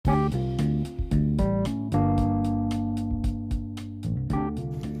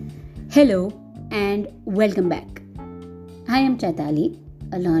Hello and welcome back. I am Chaitali,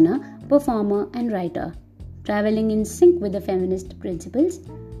 a learner, performer, and writer, traveling in sync with the feminist principles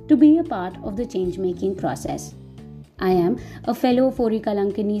to be a part of the change-making process. I am a fellow of Ori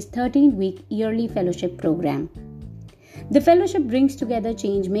Kalankini's 13-week yearly fellowship program. The fellowship brings together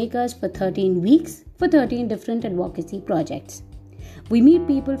change makers for 13 weeks for 13 different advocacy projects. We meet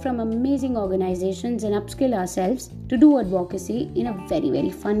people from amazing organizations and upskill ourselves to do advocacy in a very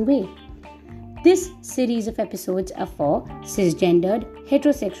fun way. This series of episodes are for cisgendered,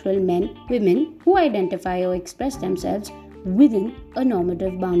 heterosexual men, women who identify or express themselves within a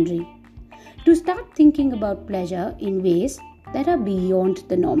normative boundary, to start thinking about pleasure in ways that are beyond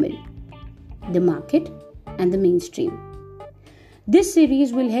the normal, the market, and the mainstream. This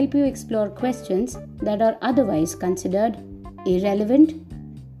series will help you explore questions that are otherwise considered irrelevant,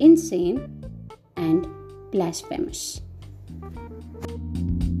 insane, and blasphemous.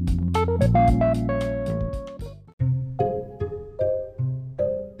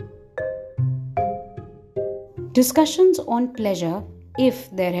 Discussions on pleasure, if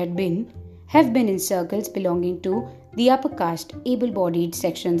there have been in circles belonging to the upper caste, able-bodied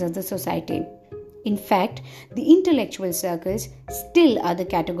sections of the society. In fact, the intellectual circles still are the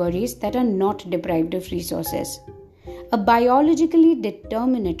categories that are not deprived of resources. A biologically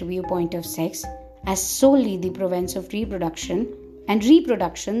determinate viewpoint of sex as solely the province of reproduction and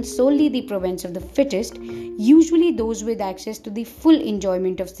reproduction solely the province of the fittest, usually those with access to the full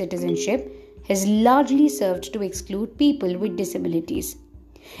enjoyment of citizenship, has largely served to exclude people with disabilities.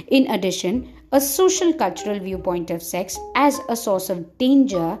 In addition, a social cultural viewpoint of sex as a source of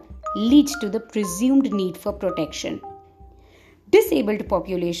danger leads to the presumed need for protection. Disabled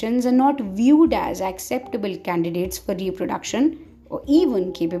populations are not viewed as acceptable candidates for reproduction or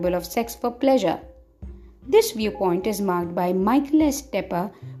even capable of sex for pleasure. This viewpoint is marked by Michael S.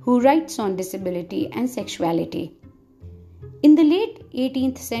 Tepper, who writes on disability and sexuality. In the late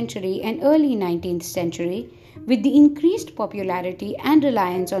 18th century and early 19th century, with the increased popularity and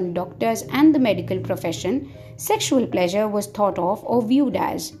reliance on doctors and the medical profession, sexual pleasure was thought of or viewed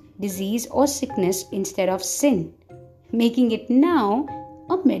as disease or sickness instead of sin, making it now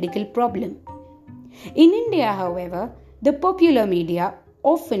a medical problem. In India, however, the popular media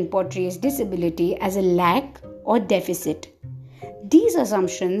often portrays disability as a lack or deficit. These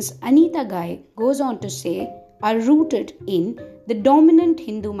assumptions, Anita Gai goes on to say, are rooted in the dominant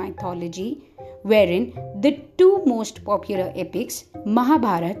Hindu mythology, wherein the two most popular epics,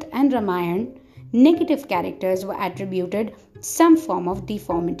 Mahabharata and Ramayana, negative characters were attributed some form of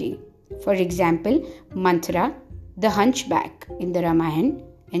deformity. For example, Manthara, the hunchback in the Ramayana,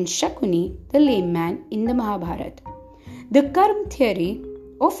 and Shakuni, the lame man in the Mahabharata. The karma theory,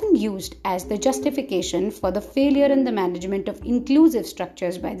 often used as the justification for the failure in the management of inclusive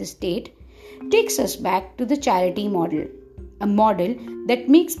structures by the state, takes us back to the charity model, a model that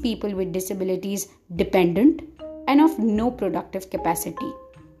makes people with disabilities dependent and of no productive capacity.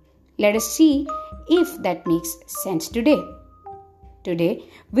 Let us see if that makes sense today. Today,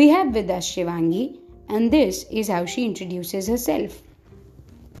 we have with us Shivangi, and this is how she introduces herself.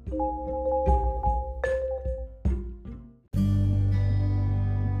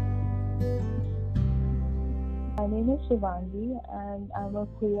 My name is Shivangi, and I'm a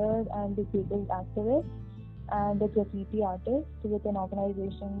queer and disabled activist and a graffiti artist with an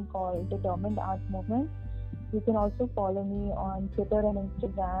organization called Determined Art Movement. You can also follow me on Twitter and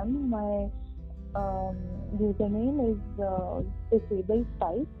Instagram. My username is Disabled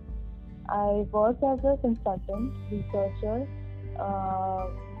Type. I work as a consultant, researcher,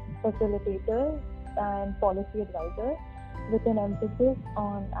 facilitator, and policy advisor with an emphasis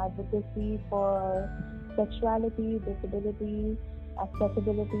on advocacy for sexuality, disability,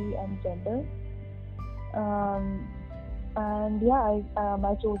 accessibility, and gender.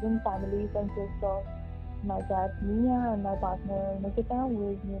 My chosen family consists of my cat Mia and my partner Nikita,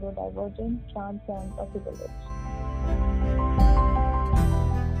 who is neurodivergent, trans, and of the village.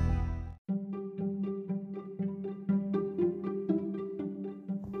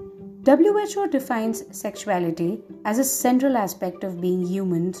 WHO defines sexuality as a central aspect of being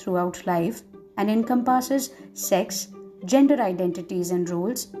human throughout life and encompasses sex, gender identities and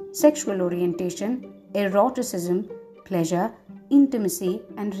roles, sexual orientation, eroticism, pleasure, intimacy,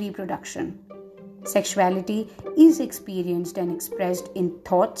 and reproduction. Sexuality is experienced and expressed in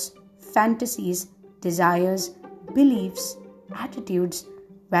thoughts, fantasies, desires, beliefs, attitudes,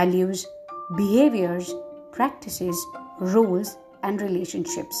 values, behaviors, practices, roles, and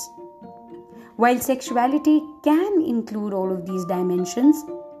relationships. While sexuality can include all of these dimensions,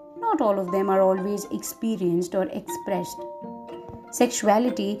 not all of them are always experienced or expressed.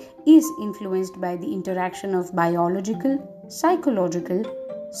 Sexuality is influenced by the interaction of biological, psychological,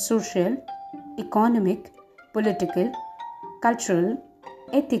 social, economic, political, cultural,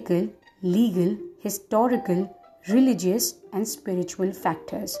 ethical, legal, historical, religious, and spiritual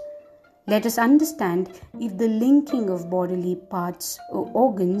factors. Let us understand if the linking of bodily parts or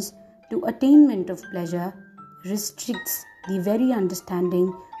organs to attainment of pleasure restricts the very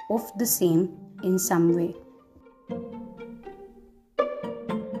understanding of the same in some way.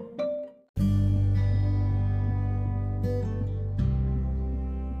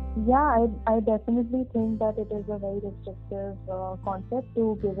 Yeah, I definitely think that it is a very restrictive concept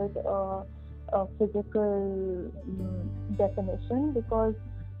to give it a physical definition, because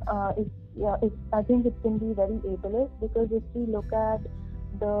I think it can be very ableist, because if we look at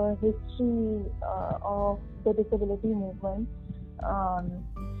the history of the disability movement, um,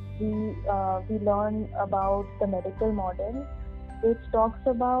 we learn about the medical model, which talks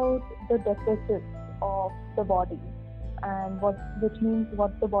about the deficits of the body, and which means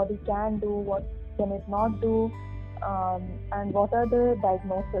what the body can do, what can it not do, and what are the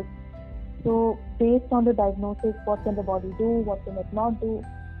diagnoses. So based on the diagnosis, what can the body do, what can it not do.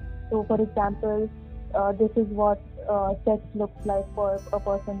 So for example, this is what sex looks like for a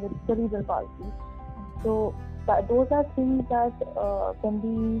person with cerebral palsy. So those are things that can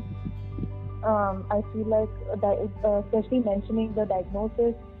be, I feel like, especially mentioning the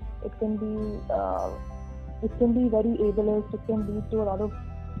diagnosis, it can be very ableist. It can lead to a lot of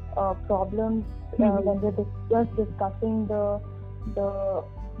problems when we're just discussing the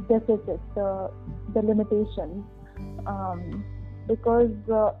deficits, the limitations, because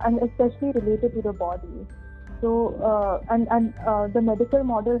and especially related to the body. So and the medical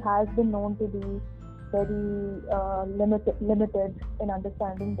model has been known to be very limited in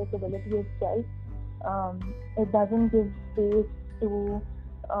understanding disability itself. It doesn't give space to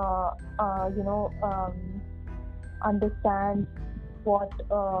understand what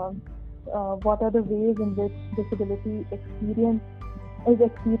are the ways in which disability is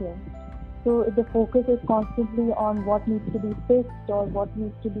experienced. So the focus is constantly on what needs to be fixed or what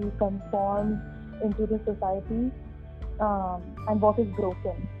needs to be conformed into the society, and what is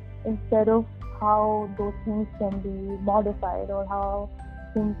broken, instead of how those things can be modified or how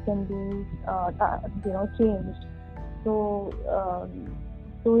things can be changed. So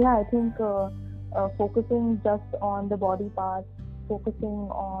yeah, I think focusing just on the body parts, focusing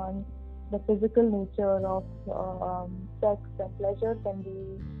on the physical nature of sex and pleasure can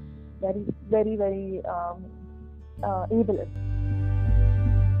be very, very, very ableist.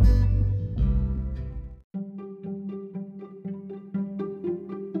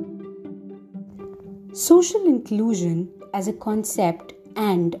 Social inclusion as a concept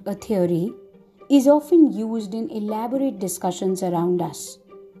and a theory is often used in elaborate discussions around us.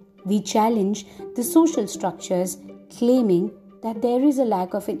 We challenge the social structures, claiming that there is a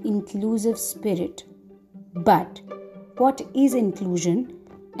lack of an inclusive spirit. But what is inclusion,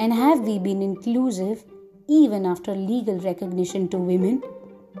 and have we been inclusive even after legal recognition to women,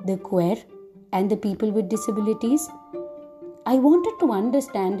 the queer, and the people with disabilities? I wanted to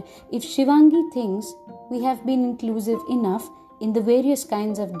understand if Shivangi thinks we have been inclusive enough in the various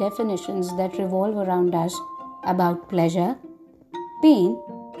kinds of definitions that revolve around us about pleasure, pain,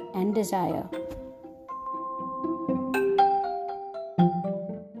 and desire.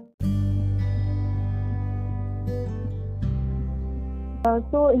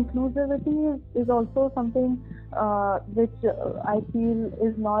 So inclusivity is also something which I feel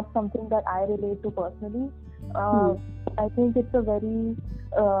is not something that I relate to personally. I think it's a very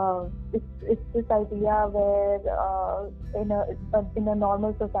it's this idea where in a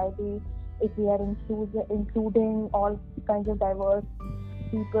normal society, if we are including all kinds of diverse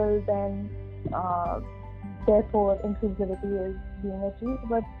people, then therefore inclusivity is being achieved.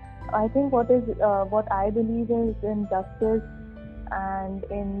 But I think what I believe is in justice and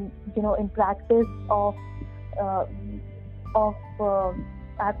in practice of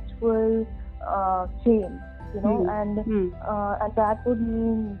actual change, and that would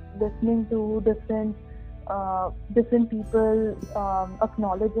mean listening to different people,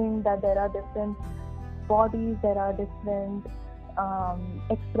 acknowledging that there are different bodies, there are different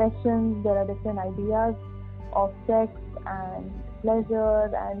expressions, there are different ideas of sex and pleasure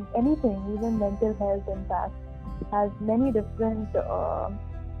and anything, even mental health, in fact, has many different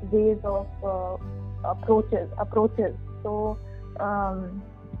ways of approaches. So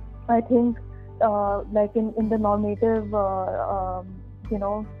I think like in the normative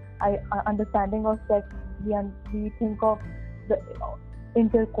understanding of sex, we think of the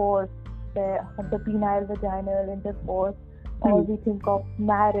intercourse, the penile vaginal intercourse, or we think of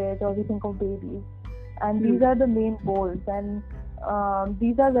marriage, or we think of babies, and these are the main goals, and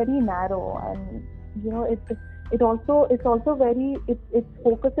these are very narrow, and it also very it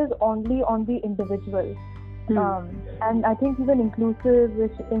focuses only on the individual, and I think even inclusive,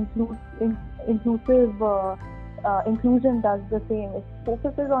 which includes inclusion does the same. It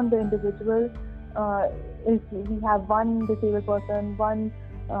focuses on the individual. If we have one disabled person, one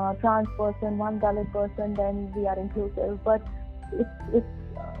trans person, one Dalit person, then we are inclusive. But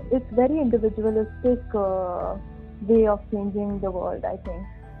it's very individualistic way of changing the world, I think.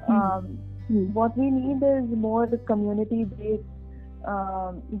 What we need is more community-based,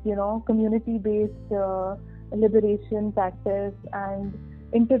 liberation practice and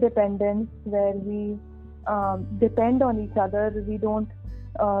interdependence, where we depend on each other. We don't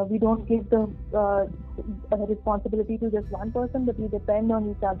give the responsibility to just one person, but we depend on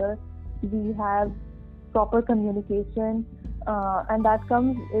each other. We have proper communication, and that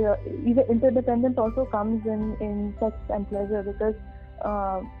comes, even interdependence also comes in sex and pleasure, because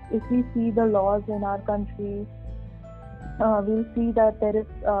if we see the laws in our country, we'll see that there is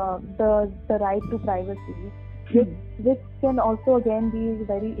the right to privacy, which can also again be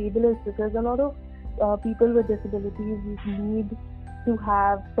very ableist, because a lot of people with disabilities need to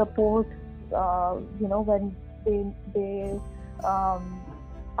have support, when they are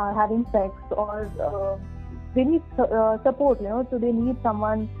having sex, or they need support, so they need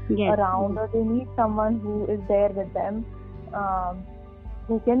someone around, or they need someone who is there with them,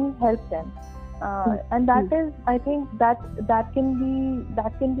 who can help them. And that is, I think, that can be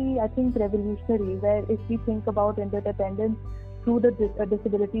I think revolutionary, where if we think about interdependence through the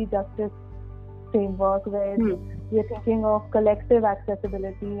disability justice framework, where we are thinking of collective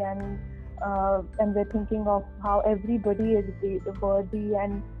accessibility, and we're thinking of how everybody is worthy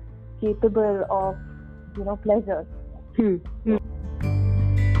and capable of pleasure.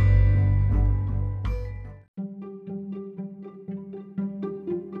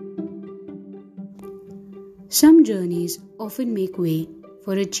 Some journeys often make way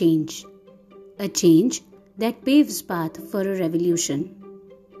for a change that paves path for a revolution.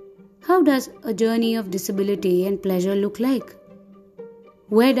 How does a journey of disability and pleasure look like?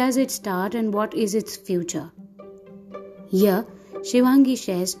 Where does it start, and what is its future? Here, Shivangi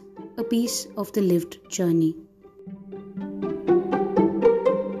shares a piece of the lived journey.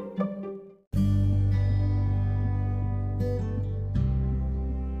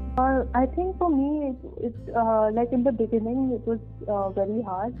 I think for me, it's like in the beginning, it was very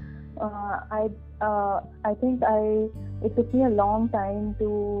hard. I think it took me a long time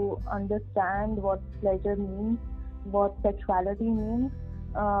to understand what pleasure means, what sexuality means.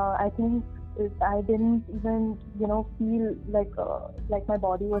 I think I didn't even feel like my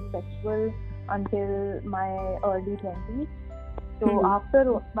body was sexual until my early 20s. So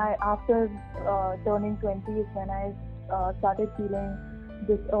after turning 20 is when I started feeling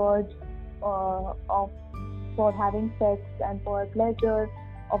this urge for having sex and for pleasure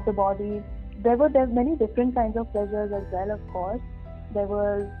of the body. There's many different kinds of pleasures as well, of course. There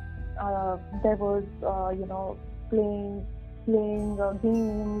was playing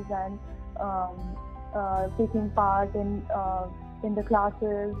games and taking part in the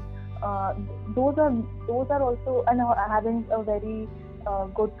classes. Those are also, and having a very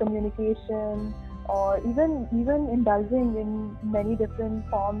good communication, or even indulging in many different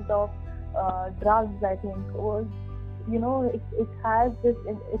forms of drugs, I think, was, it has this,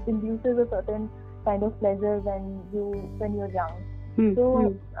 it induces a certain kind of pleasure when you're young.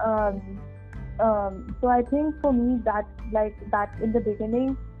 So I think for me, that in the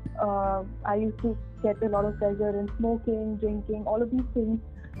beginning, I used to get a lot of pleasure in smoking, drinking, all of these things.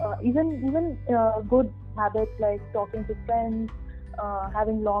 Even good habits like talking to friends,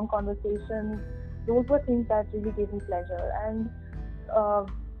 having long conversations. Those were things that really gave me pleasure. And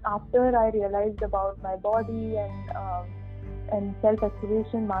after I realized about my body and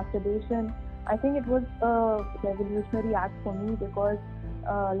self-exploration, masturbation, I think it was a revolutionary act for me, because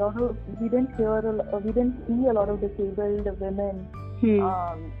we didn't see a lot of disabled women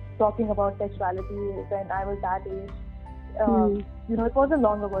talking about sexuality when I was that age. It wasn't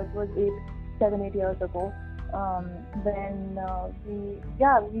long ago. It was 7, 8 years ago. When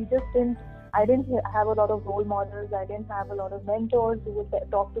I didn't have a lot of role models. I didn't have a lot of mentors who would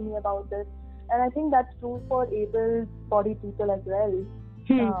talk to me about this. And I think that's true for able-bodied people as well.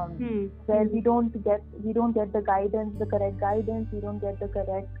 Where we don't get the guidance, the correct guidance. We don't get the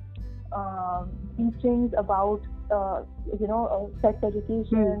correct teachings about sex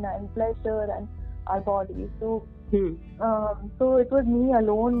education and pleasure and our body. So it was me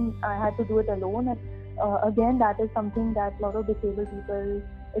alone. I had to do it alone. And again, that is something that a lot of disabled people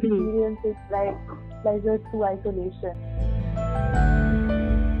experience. It's like pleasure through isolation.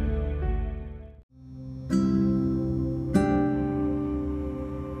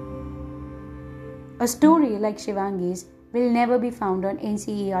 A story like Shivangi's will never be found on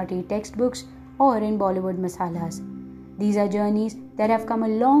NCERT textbooks or in Bollywood masalas. These are journeys that have come a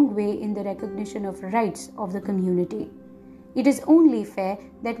long way in the recognition of rights of the community. It is only fair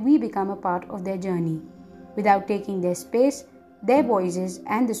that we become a part of their journey, without taking their space, their voices,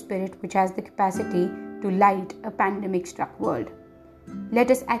 and the spirit which has the capacity to light a pandemic-struck world.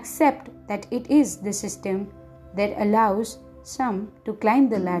 Let us accept that it is the system that allows some to climb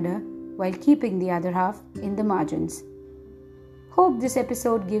the ladder while keeping the other half in the margins. Hope this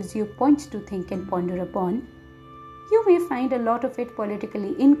episode gives you points to think and ponder upon. You may find a lot of it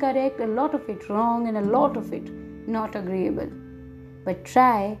politically incorrect, a lot of it wrong, and a lot of it not agreeable. But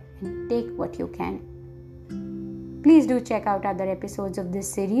try and take what you can. Please do check out other episodes of this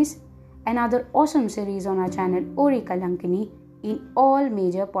series and other awesome series on our channel Ori Kalankini in all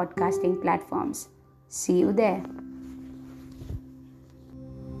major podcasting platforms. See you there.